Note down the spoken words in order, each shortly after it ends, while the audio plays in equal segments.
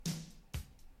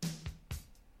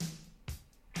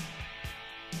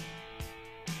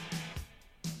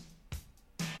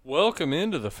Welcome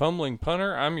into the Fumbling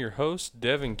Punter. I'm your host,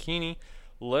 Devin Keeney.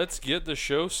 Let's get the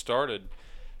show started.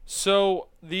 So,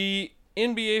 the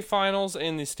NBA Finals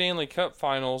and the Stanley Cup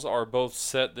Finals are both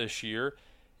set this year,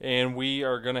 and we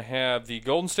are going to have the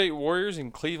Golden State Warriors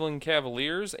and Cleveland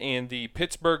Cavaliers and the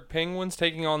Pittsburgh Penguins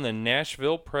taking on the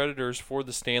Nashville Predators for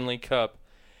the Stanley Cup.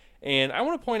 And I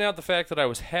want to point out the fact that I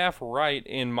was half right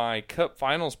in my Cup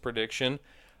Finals prediction.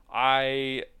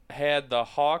 I had the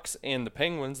Hawks and the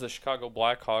Penguins, the Chicago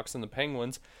Blackhawks and the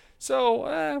Penguins.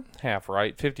 So, half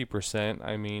right, 50%.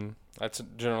 I mean, that's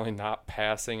generally not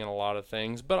passing in a lot of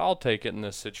things, but I'll take it in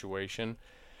this situation.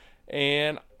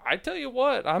 And I tell you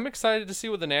what, I'm excited to see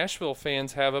what the Nashville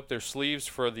fans have up their sleeves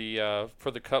for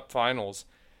the Cup Finals.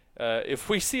 If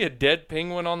we see a dead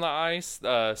Penguin on the ice,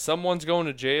 someone's going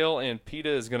to jail, and PETA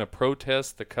is going to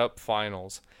protest the Cup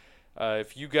Finals.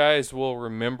 If you guys will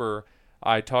remember,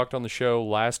 I talked on the show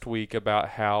last week about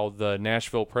how the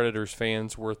Nashville Predators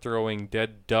fans were throwing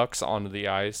dead ducks onto the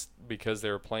ice because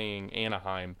they were playing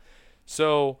Anaheim.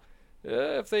 So,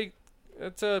 it's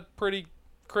a pretty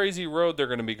crazy road they're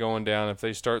going to be going down if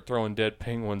they start throwing dead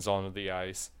penguins onto the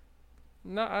ice.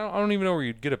 No, I don't even know where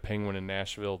you'd get a penguin in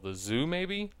Nashville. The zoo,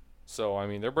 maybe? So, I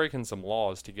mean, they're breaking some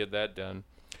laws to get that done.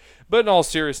 But in all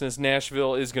seriousness,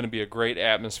 Nashville is going to be a great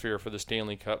atmosphere for the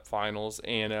Stanley Cup Finals,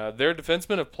 and their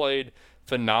defensemen have played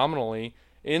phenomenally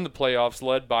in the playoffs,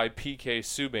 led by PK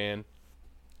Subban.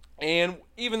 And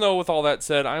even though with all that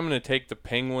said, I'm going to take the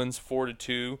Penguins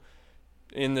 4-2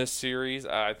 in this series.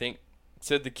 I think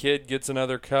Sid the Kid gets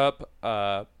another cup.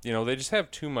 They just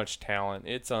have too much talent.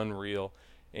 It's unreal.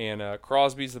 And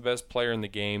Crosby's the best player in the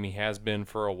game. He has been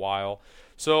for a while.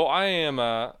 So I am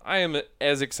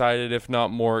as excited, if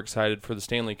not more excited, for the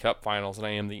Stanley Cup Finals than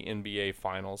I am the NBA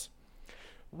Finals,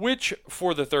 which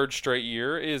for the third straight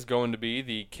year is going to be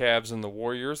the Cavs and the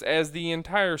Warriors, as the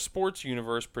entire sports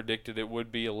universe predicted it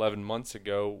would be 11 months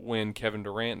ago when Kevin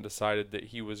Durant decided that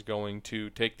he was going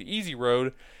to take the easy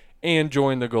road and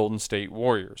join the Golden State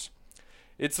Warriors.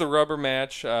 It's the rubber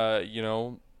match.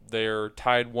 They're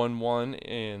tied 1-1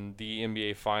 in the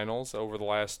NBA Finals over the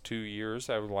last 2 years,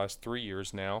 over the last 3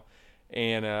 years now.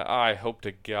 And I hope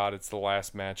to God it's the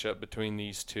last matchup between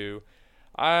these two.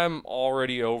 I'm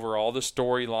already over all the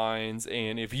storylines,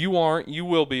 and if you aren't, you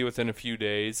will be within a few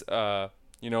days.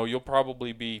 You'll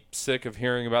probably be sick of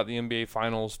hearing about the NBA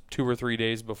Finals 2 or 3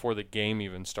 days before the game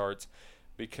even starts,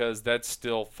 because that's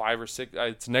still 5 or 6.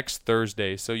 It's next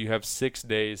Thursday, so you have 6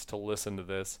 days to listen to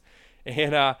this.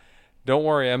 And don't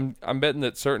worry, I'm betting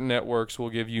that certain networks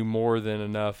will give you more than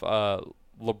enough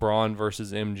LeBron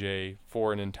versus MJ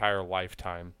for an entire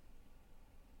lifetime.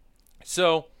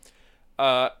 So,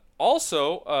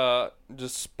 also,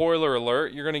 just spoiler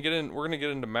alert, we're gonna get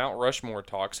into Mount Rushmore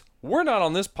talks. We're not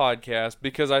on this podcast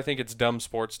because I think it's dumb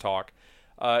sports talk.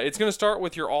 It's gonna start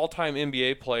with your all-time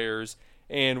NBA players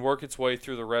and work its way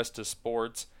through the rest of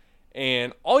sports.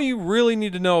 And all you really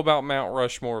need to know about Mount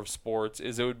Rushmore of sports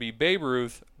is it would be Babe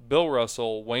Ruth, Bill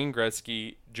Russell, Wayne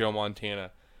Gretzky, Joe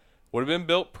Montana. Would have been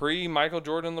built pre-Michael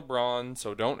Jordan, LeBron,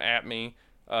 so don't at me.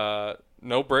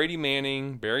 No Brady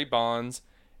Manning, Barry Bonds.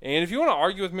 And if you want to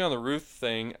argue with me on the Ruth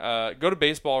thing, go to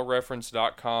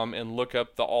baseballreference.com and look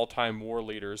up the all-time war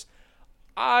leaders.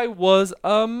 I was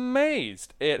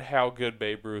amazed at how good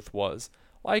Babe Ruth was.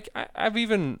 Like, I'm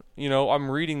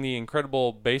reading the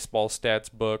Incredible Baseball Stats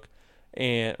book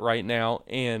right now,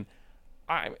 and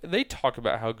they talk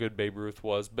about how good Babe Ruth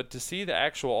was, but to see the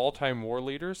actual all-time war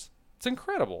leaders, it's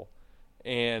incredible.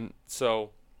 And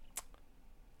so,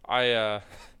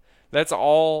 that's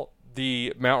all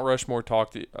the Mount Rushmore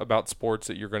talk about sports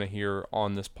that you're going to hear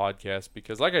on this podcast,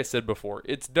 because like I said before,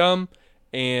 it's dumb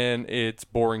and it's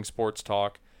boring sports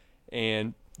talk,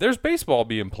 and there's baseball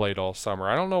being played all summer.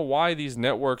 I don't know why these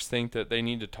networks think that they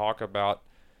need to talk about.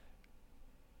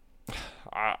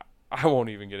 I won't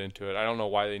even get into it. I don't know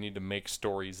why they need to make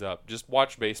stories up. Just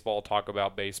watch baseball, talk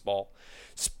about baseball.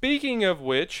 Speaking of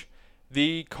which,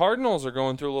 the Cardinals are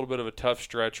going through a little bit of a tough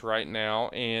stretch right now,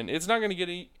 and it's not going to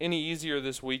get any easier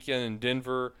this weekend in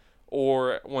Denver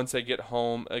or once they get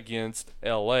home against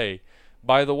LA.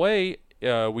 By the way,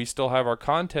 we still have our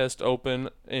contest open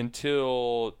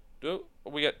until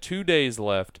we got 2 days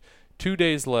left. 2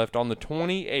 days left. On the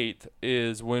 28th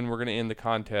is when we're going to end the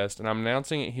contest, and I'm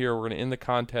announcing it here. We're going to end the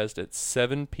contest at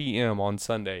 7 p.m. on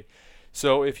Sunday.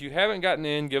 So if you haven't gotten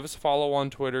in, give us a follow on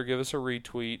Twitter, give us a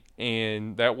retweet,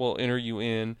 and that will enter you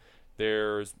in.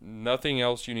 There's nothing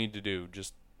else you need to do.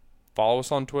 Just follow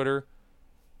us on Twitter,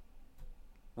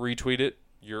 retweet it.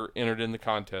 You're entered in the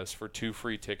contest for 2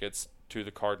 free tickets to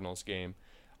the Cardinals game.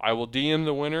 I will DM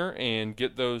the winner and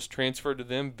get those transferred to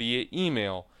them via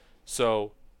email.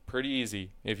 So pretty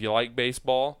easy. If you like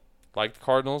baseball, like the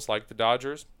Cardinals, like the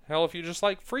Dodgers. Hell, if you just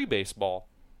like free baseball.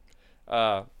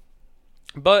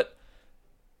 But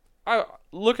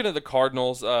looking at the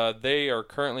Cardinals, they are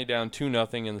currently down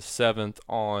 2-0 in the 7th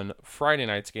on Friday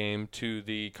night's game to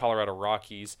the Colorado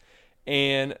Rockies.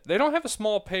 And they don't have a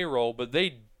small payroll, but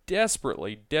they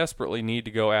desperately need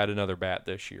to go add another bat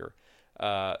this year.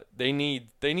 They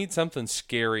need something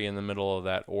scary in the middle of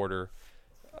that order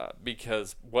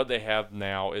because what they have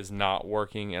now is not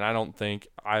working. And I don't think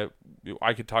I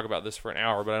could talk about this for an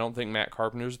hour, but I don't think Matt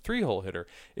Carpenter's a 3-hole hitter.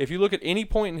 If you look at any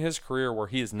point in his career where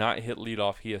he has not hit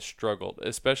leadoff, he has struggled,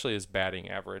 especially his batting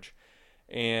average.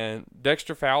 And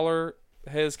Dexter Fowler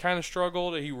has kind of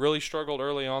struggled. He really struggled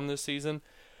early on this season.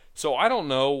 So I don't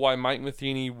know why Mike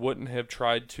Matheny wouldn't have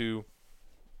tried to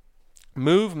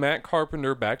move Matt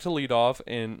Carpenter back to leadoff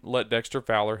and let Dexter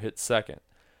Fowler hit second.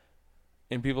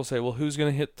 And people say, well, who's going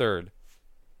to hit third?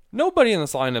 Nobody in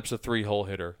this lineup's a 3-hole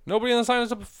hitter. Nobody in this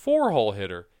lineup's a 4-hole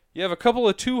hitter. You have a couple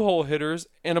of 2-hole hitters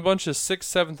and a bunch of 6th,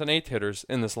 7th, and 8th hitters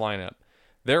in this lineup.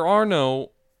 There are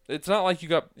no... It's not like you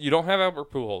don't have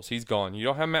Albert Pujols. He's gone. You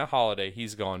don't have Matt Holliday.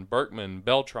 He's gone. Berkman,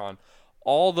 Beltran,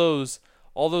 all those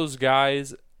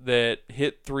guys that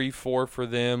hit 3-4 for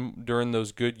them during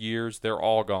those good years, they're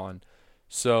all gone.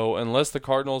 So unless the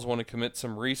Cardinals want to commit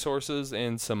some resources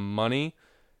and some money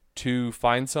to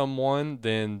find someone,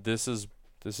 then this is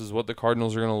what the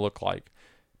Cardinals are going to look like.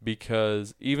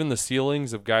 Because even the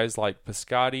ceilings of guys like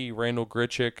Piscotty, Randall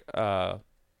Grichuk,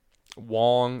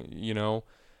 Wong,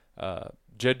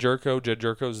 Jed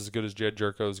Jerko's as good as Jed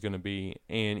Jerko is going to be.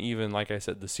 And even, like I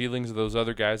said, the ceilings of those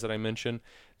other guys that I mentioned,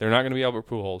 they're not going to be Albert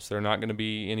Pujols. They're not going to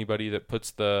be anybody that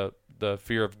puts the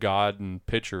fear of God and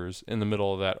pitchers in the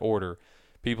middle of that order.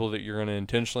 People that you're going to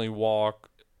intentionally walk,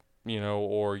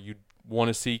 or you want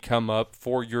to see come up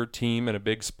for your team in a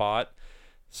big spot.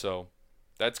 So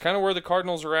that's kind of where the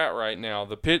Cardinals are at right now.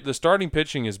 The starting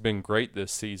pitching has been great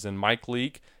this season. Mike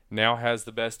Leake now has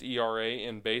the best ERA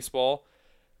in baseball.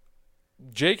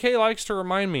 JK likes to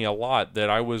remind me a lot that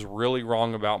I was really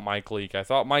wrong about Mike Leake. I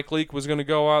thought Mike Leake was going to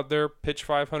go out there, pitch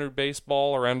 500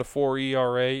 baseball, around a 4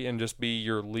 ERA, and just be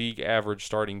your league average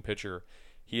starting pitcher.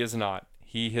 He is not.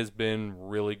 He has been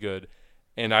really good,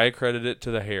 and I accredit it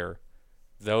to the hair.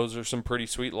 Those are some pretty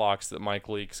sweet locks that Mike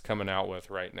Leake's coming out with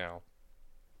right now.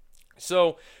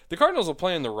 So the Cardinals will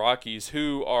play in the Rockies,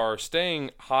 who are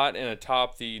staying hot and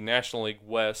atop the National League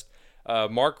West.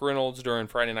 Mark Reynolds during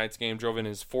Friday night's game drove in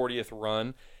his 40th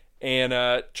run,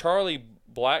 and Charlie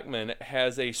Blackmon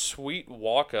has a sweet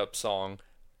walk-up song,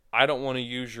 I Don't Want to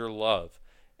Use Your Love.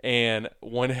 And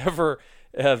whenever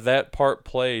that part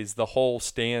plays, the whole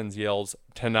stands yells,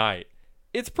 tonight.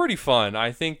 It's pretty fun.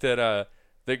 I think that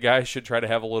guys should try to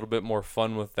have a little bit more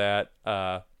fun with that.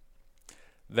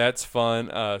 That's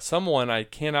fun. Someone, I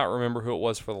cannot remember who it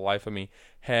was for the life of me,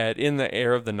 had In the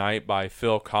Air of the Night by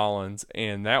Phil Collins,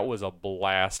 and that was a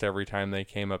blast every time they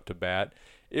came up to bat.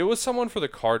 It was someone for the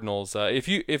Cardinals.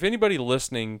 If anybody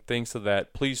listening thinks of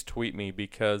that, please tweet me,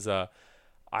 because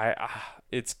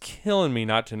it's killing me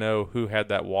not to know who had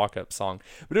that walk-up song.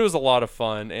 But it was a lot of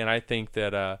fun, and I think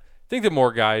that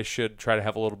more guys should try to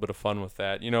have a little bit of fun with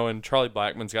that. And Charlie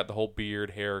Blackmon's got the whole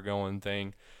beard, hair going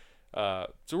thing.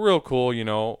 It's real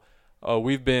cool,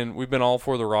 We've been all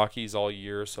for the Rockies all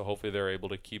year, so hopefully they're able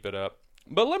to keep it up.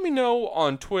 But let me know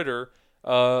on Twitter,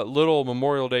 little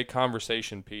Memorial Day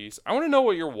conversation piece. I want to know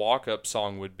what your walk-up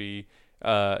song would be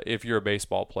if you're a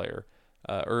baseball player,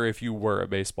 or if you were a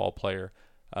baseball player.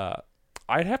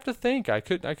 I'd have to think. I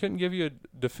couldn't give you a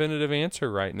definitive answer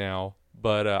right now,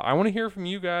 but I want to hear from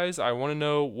you guys. I want to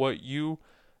know what you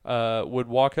would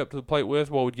walk up to the plate with,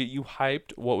 what would get you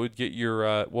hyped, what would get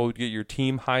your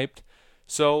team hyped.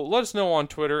 So let us know on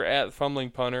Twitter at Fumbling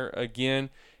Punter. Again,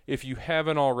 if you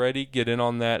haven't already, get in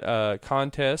on that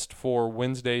contest for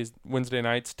Wednesday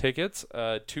night's tickets.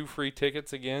 2 free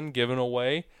tickets again given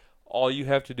away. All you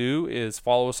have to do is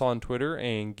follow us on Twitter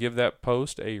and give that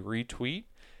post a retweet,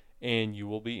 and you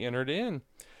will be entered in.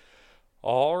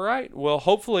 All right. Well,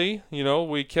 hopefully,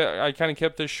 I kind of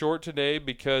kept this short today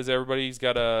because everybody's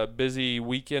got a busy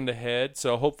weekend ahead.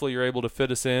 So hopefully you're able to fit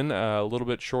us in a little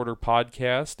bit shorter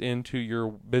podcast into your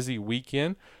busy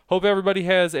weekend. Hope everybody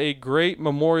has a great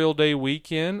Memorial Day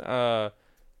weekend.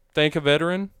 Thank a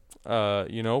veteran,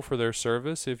 for their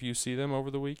service if you see them over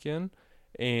the weekend.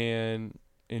 And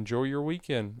enjoy your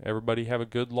weekend. Everybody have a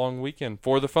good long weekend.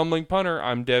 For the Fumbling Punter,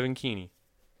 I'm Devin Keeney.